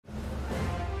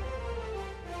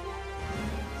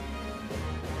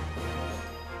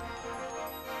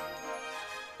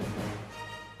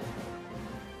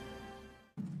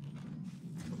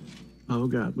Oh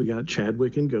god, we got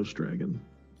Chadwick and Ghost Dragon.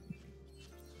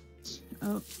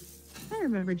 Oh, I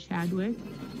remember Chadwick.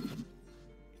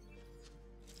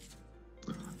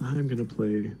 I'm gonna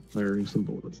play firing some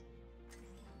bullets.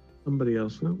 Somebody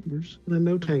else, no, we're just gonna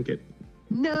no tank it.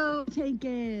 No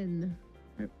taken.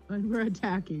 We're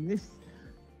attacking. This is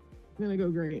gonna go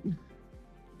great.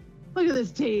 Look at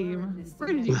this team. We're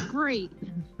gonna do great.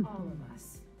 All of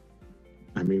us.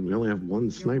 I mean, we only have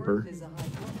one sniper.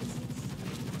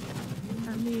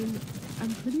 I mean,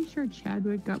 I'm pretty sure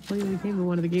Chadwick got played in the game in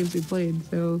one of the games we played,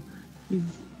 so he's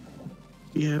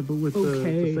Yeah, but with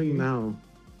okay. the thing now,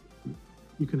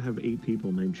 you can have 8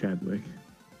 people named Chadwick.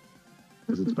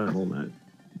 Because it's Battle.net.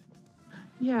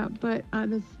 Yeah, but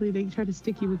honestly, they try to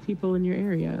stick you with people in your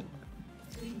area.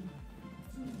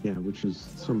 Yeah, which is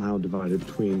somehow divided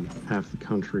between half the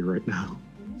country right now.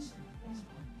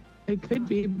 It could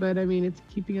be, but I mean, it's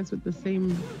keeping us with the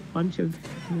same bunch of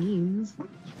names.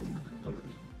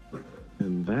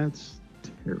 And that's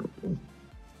terrible.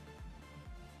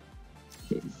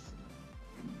 Yes.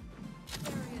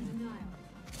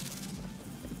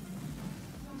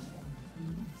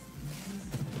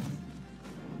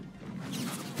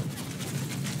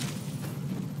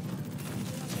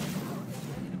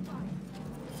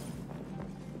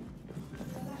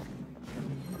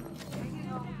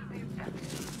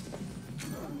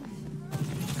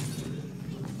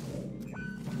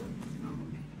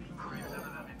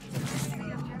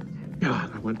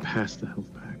 God, I went past the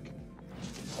health pack.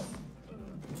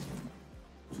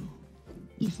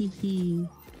 ECT. I'm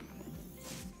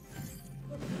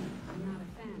not a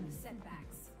fan of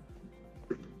setbacks.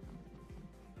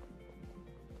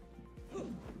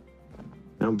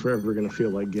 I'm forever gonna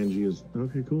feel like Genji is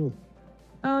okay. Cool.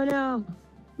 Oh no,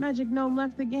 Magic Gnome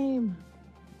left the game.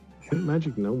 I think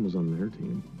Magic Gnome was on their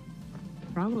team.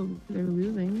 Probably they're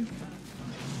losing.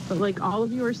 But like all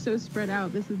of you are so spread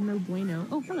out. This is no bueno.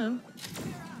 Oh, hello.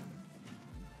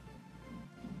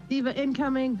 Diva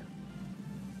incoming.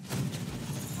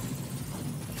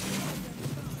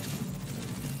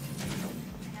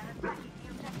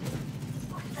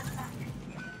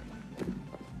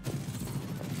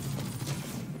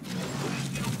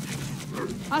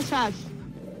 Oshach.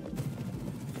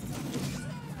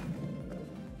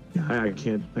 Yeah,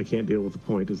 I can't deal with the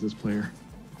point as this player.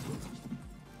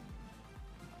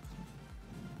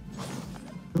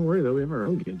 Don't worry though, we have our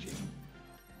own Genji.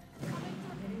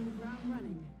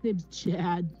 Name's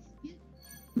Chad.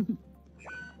 I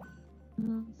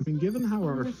mean, given how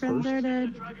our Your friends are first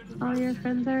dead. All your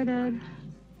friends are dead.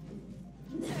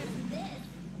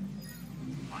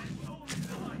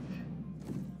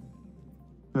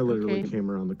 I literally Okay.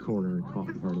 came around the corner and caught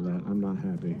part of that. I'm not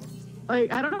happy.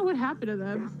 Like, I don't know what happened to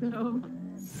them, so.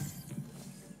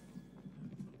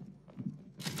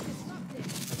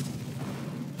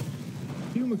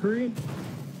 You, McCree?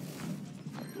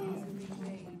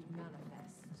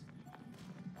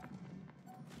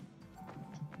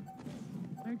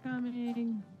 They're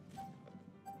coming.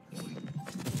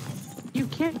 You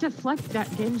can't deflect that,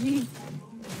 Genji.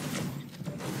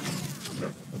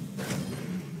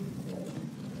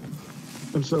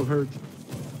 I'm so hurt.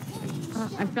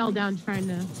 I fell down trying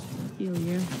to heal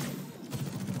you.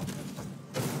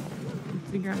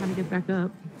 Figure out how to get back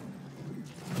up.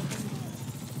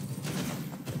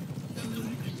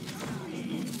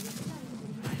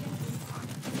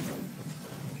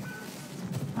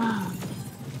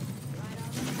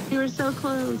 You were so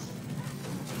close.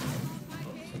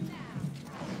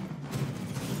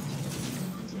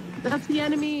 That's the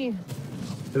enemy.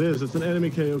 It is. It's an enemy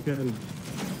Kaioken.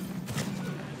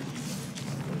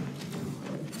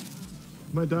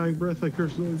 My dying breath, I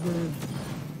curse the bird.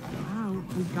 Wow,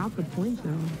 we got the point though.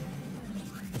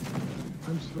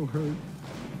 I'm so hurt.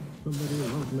 Somebody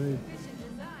help me.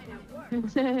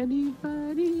 Is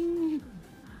anybody?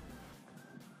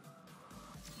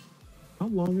 How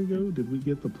long ago did we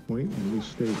get the point and we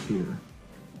stayed here?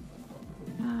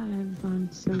 God, I've gone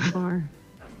so far.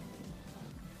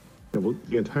 Yeah, well,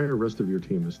 the entire rest of your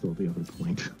team is still at the other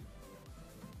point.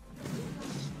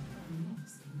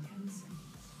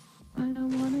 I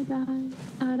don't wanna die.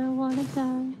 I don't wanna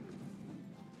die.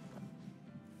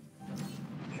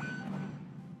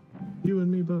 You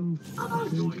and me both.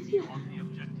 Okay.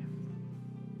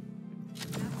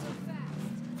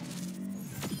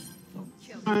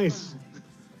 Nice.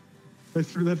 I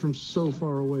threw that from so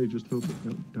far away, just hoping.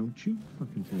 No, don't you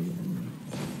fucking tell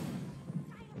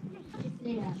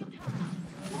me.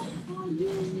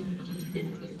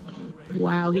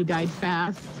 Wow, he died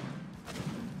fast.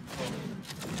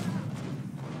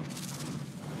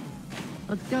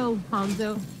 Let's go,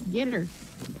 Hanzo. Get her.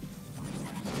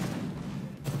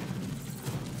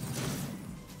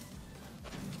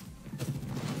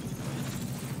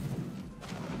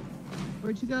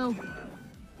 Where'd you go?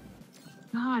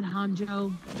 God,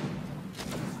 Hanjo.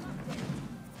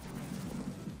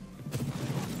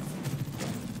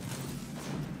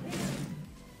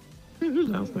 Hey, there's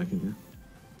a house back in here.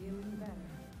 Feeling better.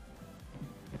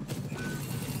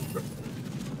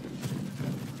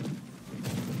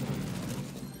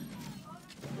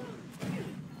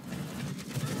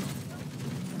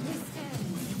 This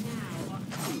ends now.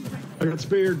 I got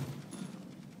speared. Not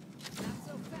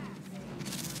so fast.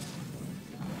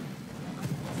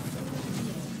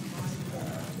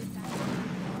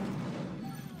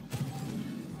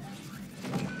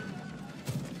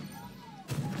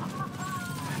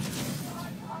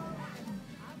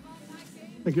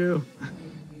 Thank you.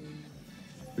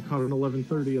 I caught an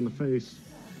 11:30 in the face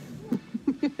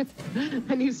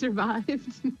And you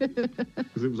survived.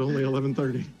 because it was only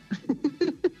 11:30.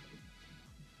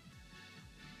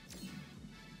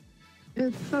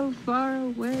 It's so far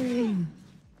away.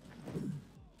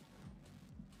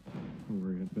 Don't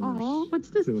worry, I'd been Oh, what's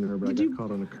this? sooner, but I Did got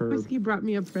caught on a curb. Whiskey brought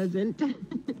me a present. Was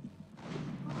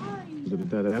it a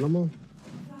dead animal?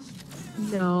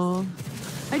 No.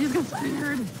 I just got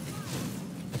scared.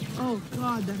 Oh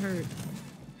God, that hurt.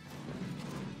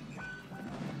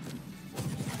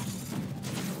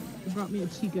 It brought me a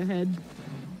chica head.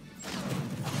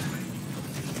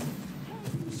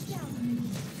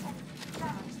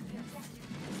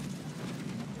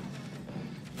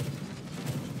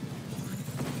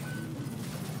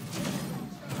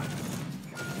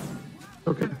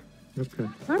 Okay. Okay.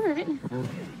 All right. Well,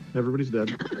 everybody's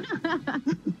dead.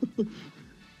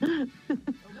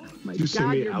 My Did you see God,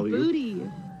 me your alley-oop? booty.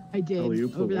 I did.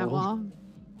 Alley-oop the Over that wall? wall.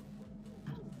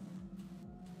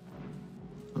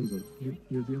 Hanzo,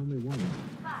 you're the only one.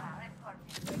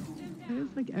 It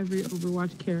was like every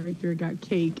Overwatch character got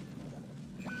cake.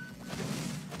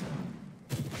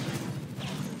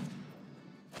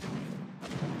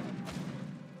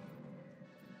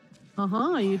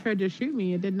 You tried to shoot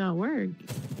me. It did not work.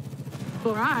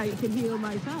 Or I can heal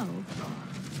myself.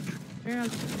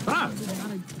 Ah!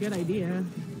 Not a good idea.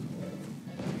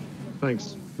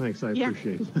 Thanks. Thanks. I Yeah.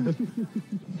 appreciate that.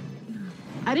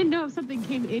 I didn't know if something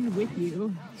came in with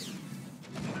you.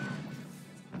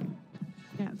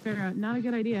 Yeah, Farrah, not a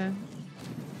good idea.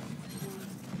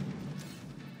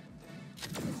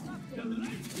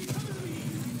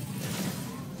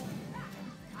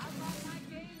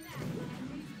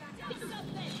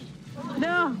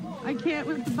 No, I can't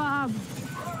with the bob.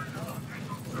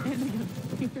 And I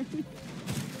got scared.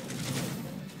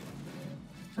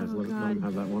 Guys, Oh, let them God.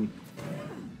 have that one.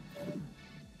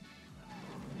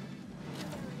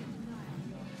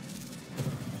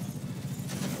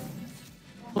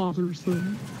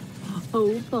 Bothersome.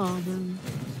 Oh, bother.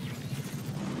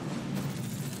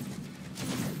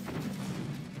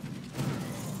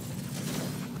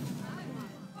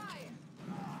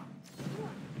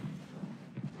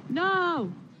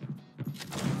 No!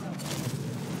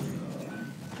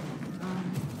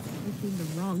 I came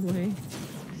the wrong way.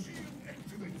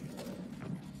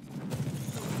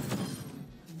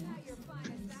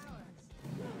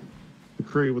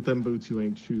 McCree, with them boots, you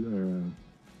ain't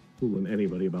fooling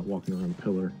anybody about walking around a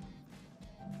pillar.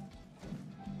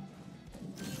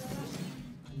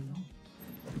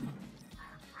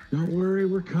 Don't worry,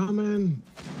 we're coming.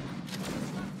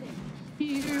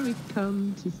 Here we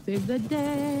come to save the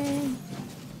day.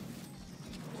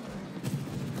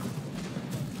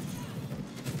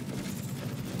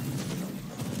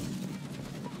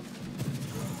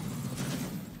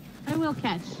 I will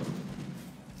catch.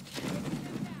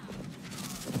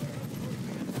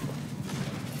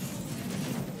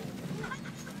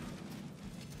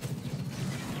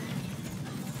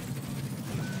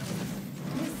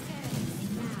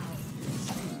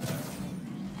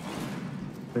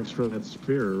 Thanks for that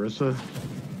spear, Arissa.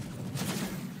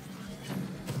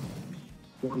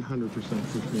 100%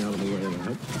 pushed me out of the way of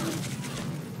that.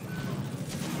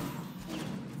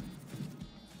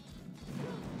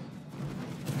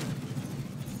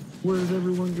 Where did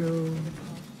everyone go?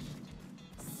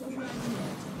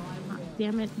 Ah,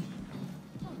 damn it.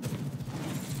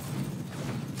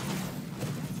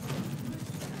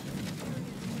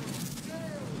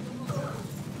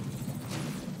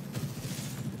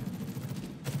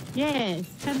 Yes,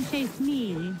 come chase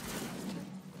me.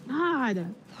 God,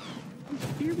 you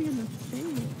spear me in the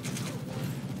face.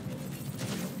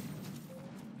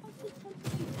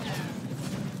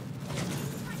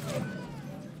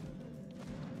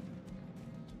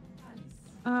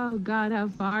 Oh God, how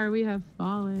far we have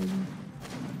fallen.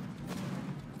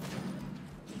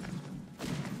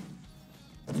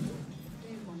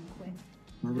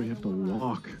 Why do we have to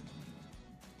walk?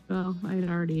 Well, I'd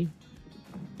already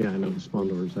Yeah, I know the spawn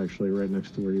door is actually right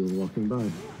next to where you were walking by.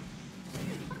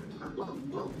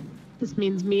 This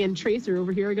means me and Tracer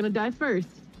over here are gonna die first.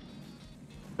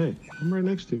 Hey, I'm right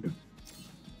next to you.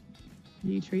 Are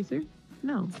you Tracer?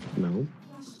 No. No.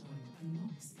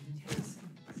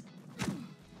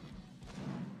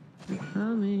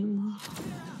 Coming.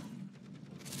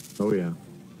 Oh yeah.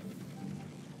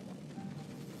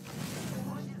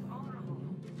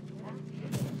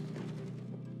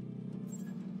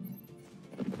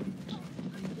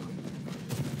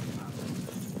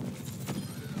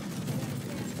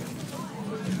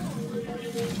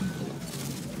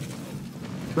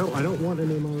 No, I don't want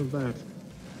any more of that.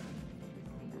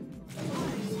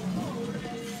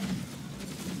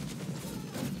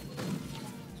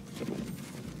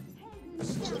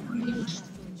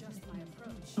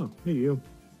 Oh, hey you.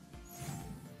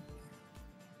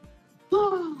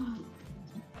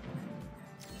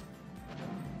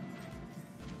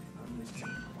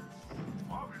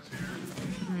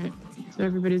 Alright, so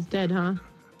everybody's dead, huh?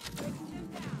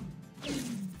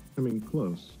 I mean,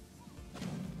 close.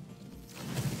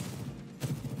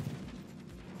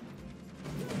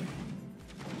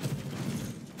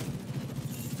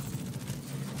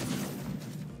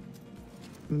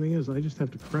 The thing is, I just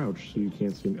have to crouch so you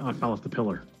can't see me. Oh, I fell off the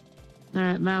pillar.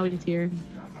 Alright, Maui's here.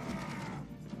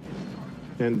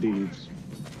 And deeds.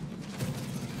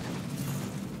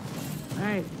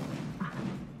 Alright.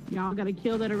 Y'all gotta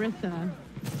kill that Orisa.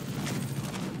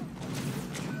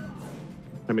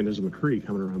 I mean, there's a McCree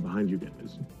coming around behind you guys.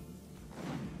 I'm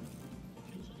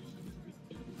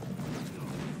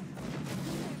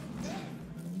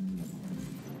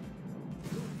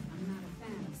not a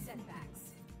fan of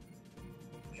setbacks.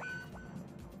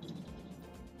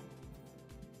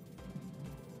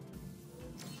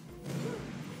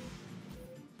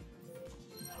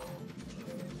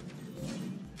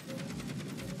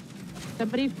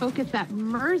 Somebody focus that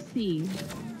Mercy.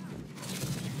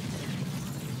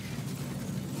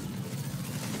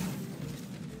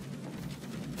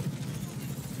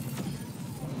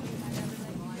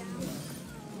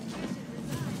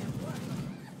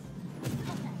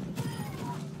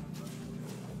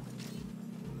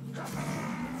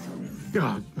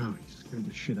 God, oh, he scared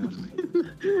the shit out of me.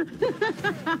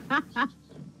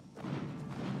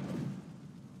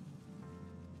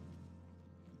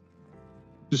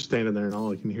 Just standing there and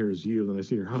all I can hear is you, then I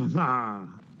see her, ah.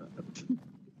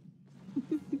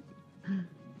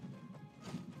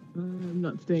 I'm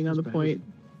not staying on the point.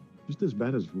 Just as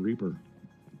bad as Reaper.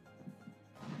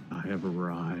 I have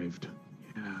arrived.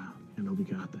 Yeah, I know we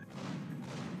got that.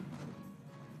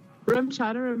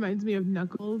 Chata reminds me of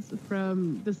Knuckles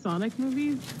from the Sonic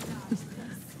movies,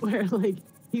 where like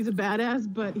he's a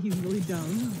badass, but he's really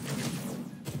dumb.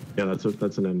 Yeah,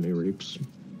 that's an enemy, Reaps.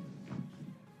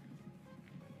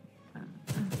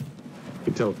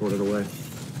 He teleported away.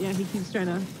 Yeah, he keeps trying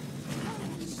to.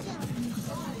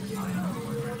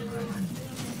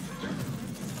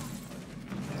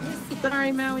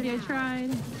 Sorry, Maui, I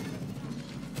tried.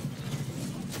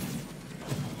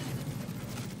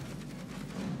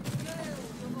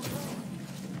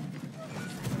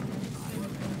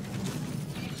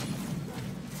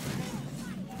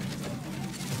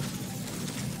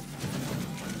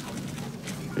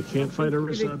 I can't fight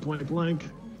Orisa at point blank.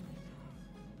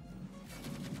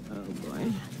 Oh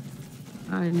boy.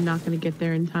 I'm not gonna get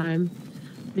there in time.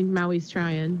 I think Maui's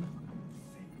trying.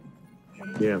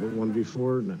 Yeah, but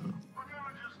 1v4, no.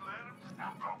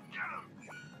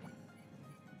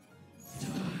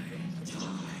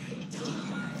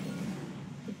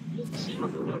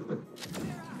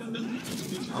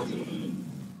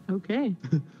 Okay.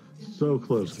 So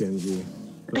close, Genji.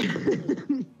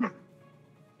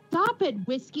 Stop it,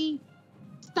 Whiskey!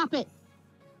 Stop it!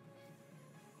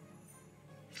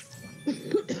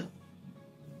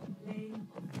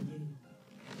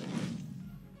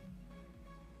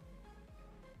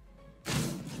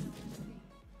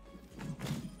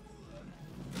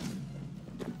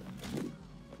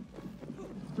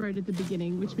 Right at the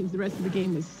beginning, which means the rest of the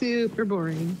game is super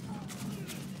boring.